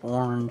 grape,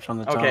 orange on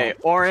the top. Okay,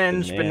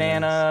 orange, Bananas.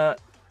 banana,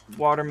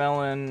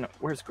 watermelon.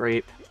 Where's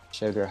grape?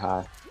 Sugar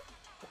high.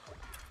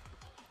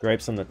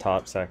 Grapes on the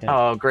top second.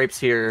 Oh, grape's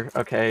here.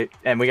 Okay,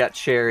 and we got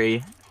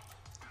cherry.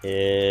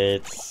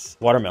 It's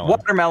watermelon.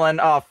 Watermelon.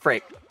 Oh,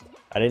 frick.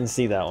 I didn't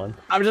see that one.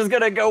 I'm just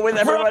gonna go with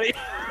everybody.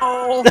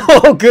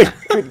 Oh, good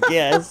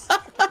guess.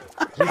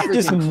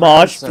 Just freaking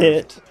mosh closer.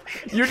 pit.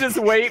 You just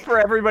wait for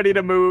everybody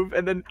to move,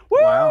 and then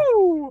Wow.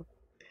 woo!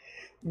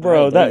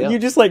 Bro, Right, there you that go. you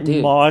just like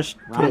Dude, mosh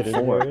round pit.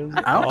 four.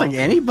 I don't think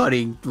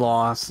anybody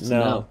lost.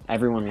 No.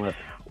 Everyone lived.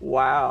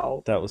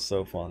 Wow, That was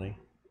so funny.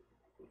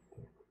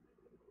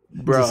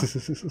 bro.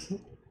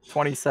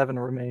 27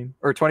 remain,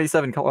 or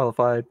 27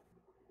 qualified.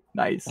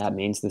 Nice. That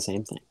means the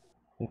same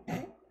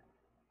thing.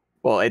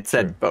 Well, it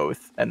said Sure.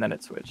 both, and then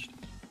it switched.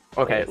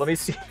 Okay, let me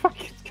see.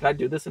 If can I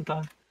do this in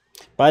time?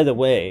 By the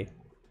way,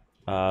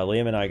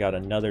 Liam and I got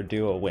another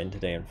duo win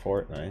today in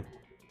Fortnite.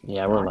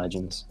 Yeah, we're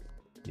legends.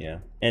 Yeah,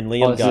 and Oh,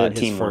 Liam this is a got his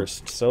team one.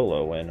 first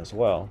solo win as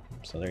well.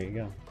 So there you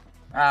go.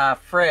 Ah,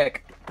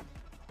 frick.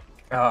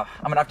 I'm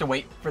gonna have to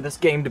wait for this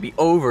game to be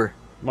over.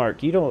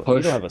 Mark, you don't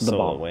Push have a the solo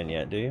ball. win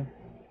yet, do you?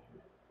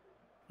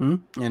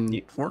 In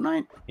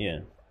Fortnite? Yeah,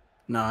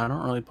 No, I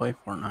don't really play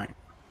Fortnite.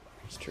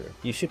 it's true.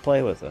 You should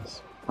play with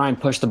us. Ryan,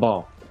 push the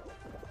ball.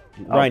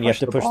 Ryan, you have push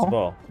to the push ball? the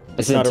ball.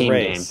 It's not a a team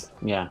game. race.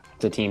 Yeah,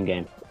 it's a team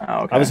game.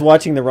 Oh, okay. I was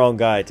watching the wrong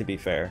guy, to be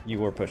fair. You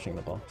were pushing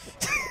the ball.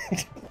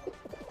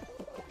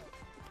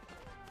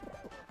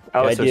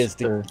 Oh, the so idea is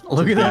to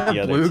Look beat at the that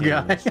other blue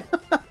teams.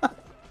 guy.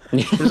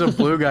 There's a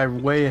blue guy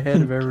way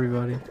ahead of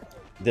everybody.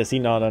 Does he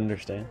not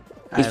understand?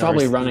 He's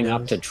probably He running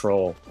up does. to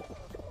troll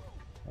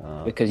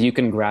Uh, because you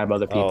can grab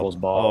other people's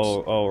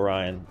balls. Oh,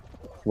 Ryan.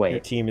 Your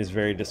Wait, team is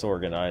very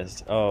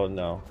disorganized. Oh,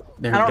 no.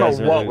 There I he don't goes. guys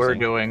know are what we're losing.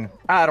 doing.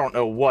 I don't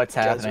know what's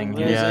guys are happening.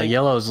 losing. here. Yeah,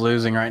 yellow's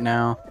losing right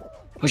now.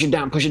 push it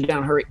down,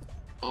 hurry.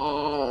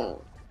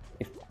 Oh,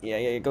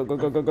 Yeah, go.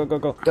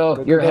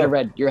 go. You're ahead of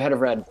red. You're ahead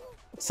of red.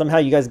 Somehow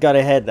you guys got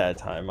ahead that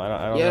time.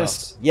 I don't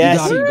Yes. know. Yes, You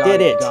got it, you you got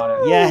did it, it. you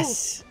got it.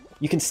 Yes.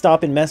 You can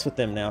stop and mess with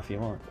them now if you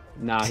want.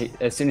 Nah,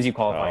 as soon as you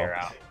qualify, Oh. you're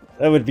out.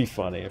 That would be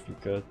funny if you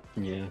could.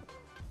 Yeah.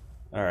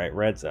 All right,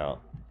 red's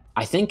out.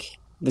 I think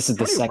this is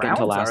the How many second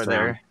to rounds last are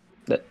there?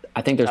 round.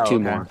 I think there's Oh, two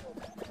okay. more.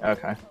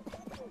 Okay.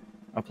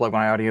 I'll plug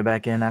my audio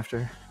back in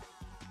after.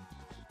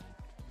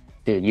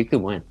 Dude, you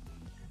could win.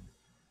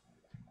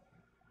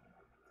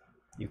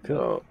 You could.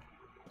 Oh.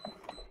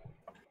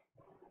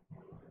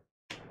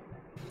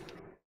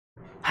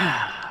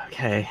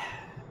 Okay.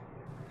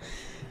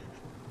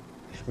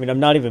 I mean, I'm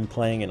not even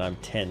playing and I'm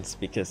tense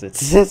because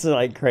it's just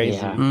like crazy.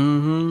 Yeah.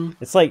 Mm-hmm.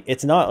 It's like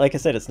it's not like I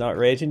said, it's not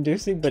rage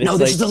inducing, but it's No,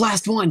 this like is the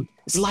last one.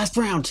 It's the last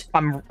round.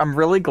 I'm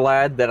really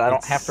glad that I don't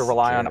It's have to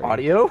rely on scary.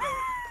 audio.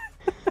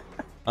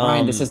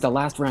 Ryan, this is the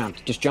last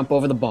round. Just jump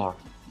over the bar.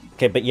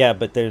 okay, but yeah,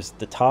 but there's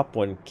the top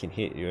one can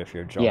hit you if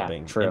you're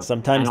jumping. Yeah, true. And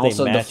sometimes and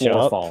also they match the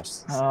floor up.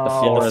 falls. Oh. The And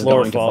floor the is floor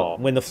going to fall.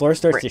 When the floor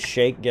starts to Frick.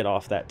 shake, get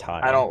off that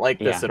tile. I don't like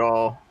this Yeah. at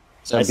all.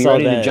 So I be saw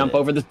ready to that- jump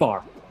over this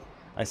bar.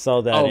 I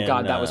saw that. Oh in,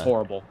 god, that was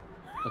horrible.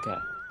 Okay.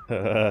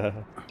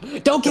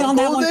 Wait, Don't get on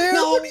that go one. there.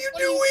 No. What are you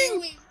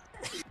doing?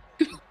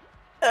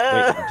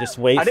 just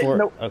wait I didn't for it.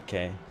 know-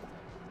 Okay.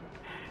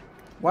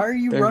 Why are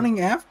you They're- running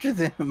after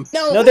them?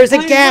 No, there's a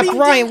Ryan, gap, what are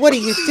you Ryan. What are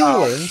you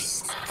doing?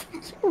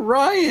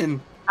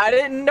 Ryan, I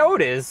didn't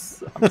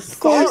notice. I'm Of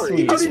course sorry.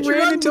 we how did. did you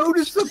not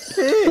notice the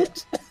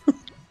pit?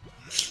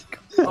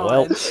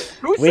 Well,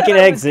 Who we said can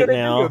I was exit good at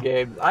now.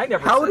 video games? I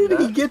never How said did that.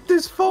 he get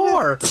this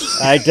far?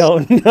 I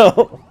don't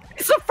know.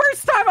 It's the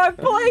first time I've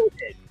played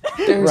it.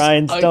 There's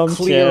Ryan's a dumb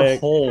clear check.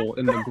 hole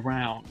in the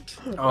ground.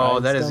 Oh,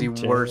 that is the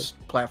Ryan's dumb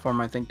worst platform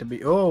I think to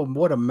be. Oh,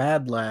 what a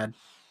mad lad!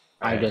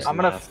 I just I'm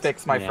gonna left.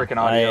 fix my Yeah. freaking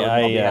audio. and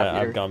I'll be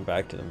happier. I've gone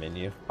back to the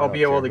menu. I'll I be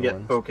don't able care to who get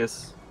wins.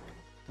 focus.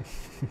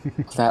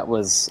 That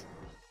was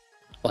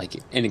like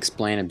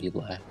inexplanably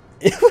bad.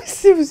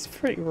 It was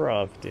pretty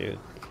rough, dude.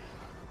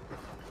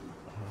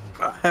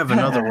 I have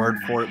another word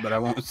for it, but I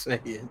won't say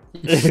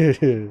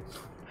it.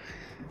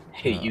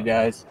 Hate you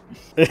guys.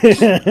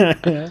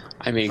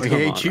 I mean, We come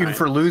hate on, you Ryan.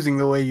 for losing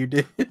the way you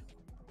did.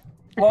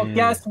 Well, Yeah.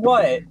 guess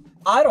what?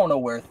 I don't know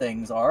where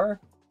things are.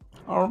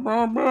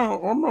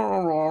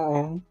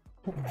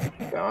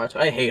 Gosh,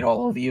 I hate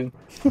all of you.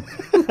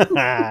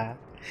 I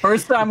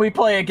First time we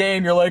play a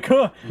game, you're like,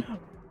 huh,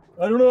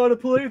 I don't know how to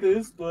play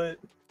this, but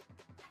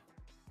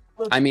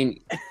I mean,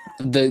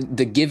 the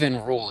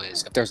given rule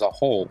is if there's a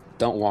hole,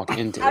 don't walk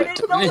into I it.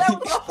 didn't know that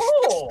was a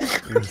hole.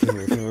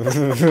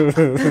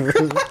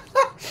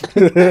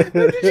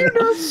 Did you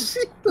not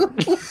see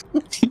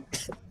the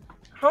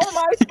How am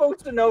I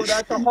supposed to know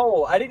that's a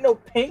hole? I didn't know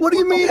pink. What do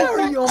you was a mean? hole.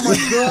 Are you?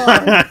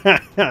 Oh my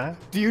god!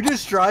 Do you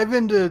just drive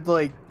into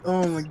like?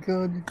 Oh my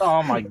god!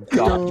 Oh my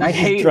god, I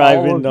hate drive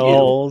all into of you.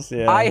 holes.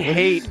 Yeah. I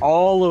hate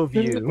all of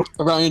you.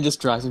 Ryan just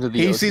drives into the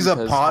He ocean sees a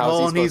because how's pothole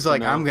he and he's supposed to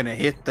like, know? "I'm gonna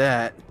hit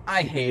that."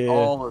 I hate Yeah.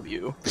 all of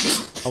you.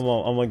 I'm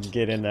gonna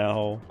get in that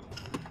hole.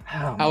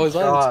 Oh How was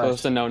I gosh.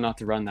 supposed to know not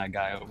to run that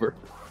guy over?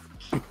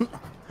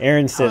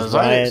 Aaron Was says I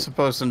Ryan.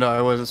 supposed to know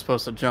I wasn't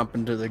supposed to jump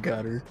into the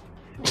gutter?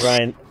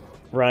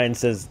 Ryan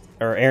says,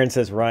 or Aaron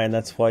says, Ryan.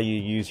 That's why you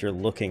use your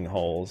looking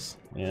holes.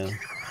 Yeah.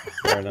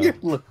 Fair You're enough.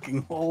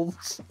 looking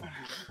holes.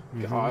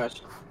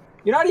 Gosh.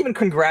 You're not even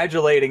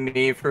congratulating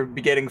me for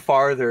getting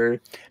farther.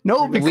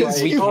 No,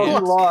 because we you,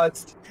 can't.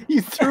 lost.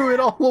 You threw it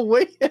all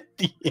away at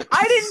the end.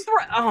 I didn't.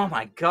 Oh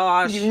my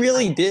gosh. You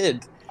really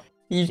did.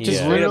 You just Yeah.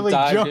 straight up Literally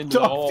dived jumped into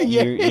the off hole. the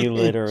You edge.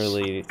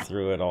 literally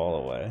threw it all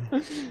away.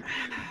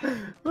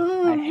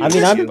 I I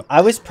mean, you. I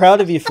was proud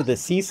of you for the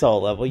seesaw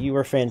level. You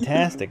were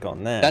fantastic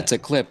on that. That's a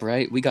clip,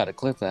 right? We got to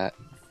clip that.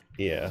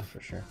 Yeah, for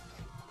sure.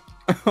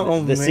 Oh,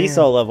 The man.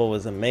 seesaw level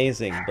was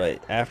amazing,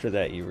 but after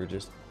that, you were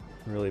just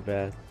really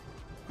bad.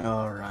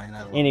 All right.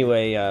 I love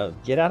Anyway,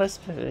 get out of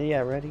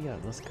yeah, ready up.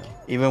 Let's go. it.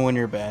 Even when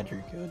you're bad,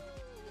 you're good.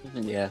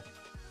 Yeah.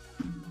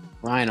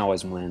 Ryan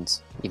always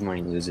wins, even when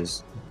he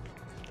loses.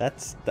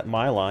 That's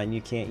my line.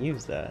 You can't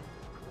use that.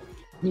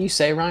 You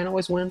say Ryan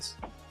always wins?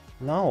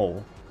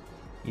 No,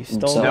 you So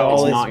stole it's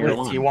all his not your wins.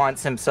 line. He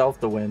wants himself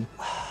to win.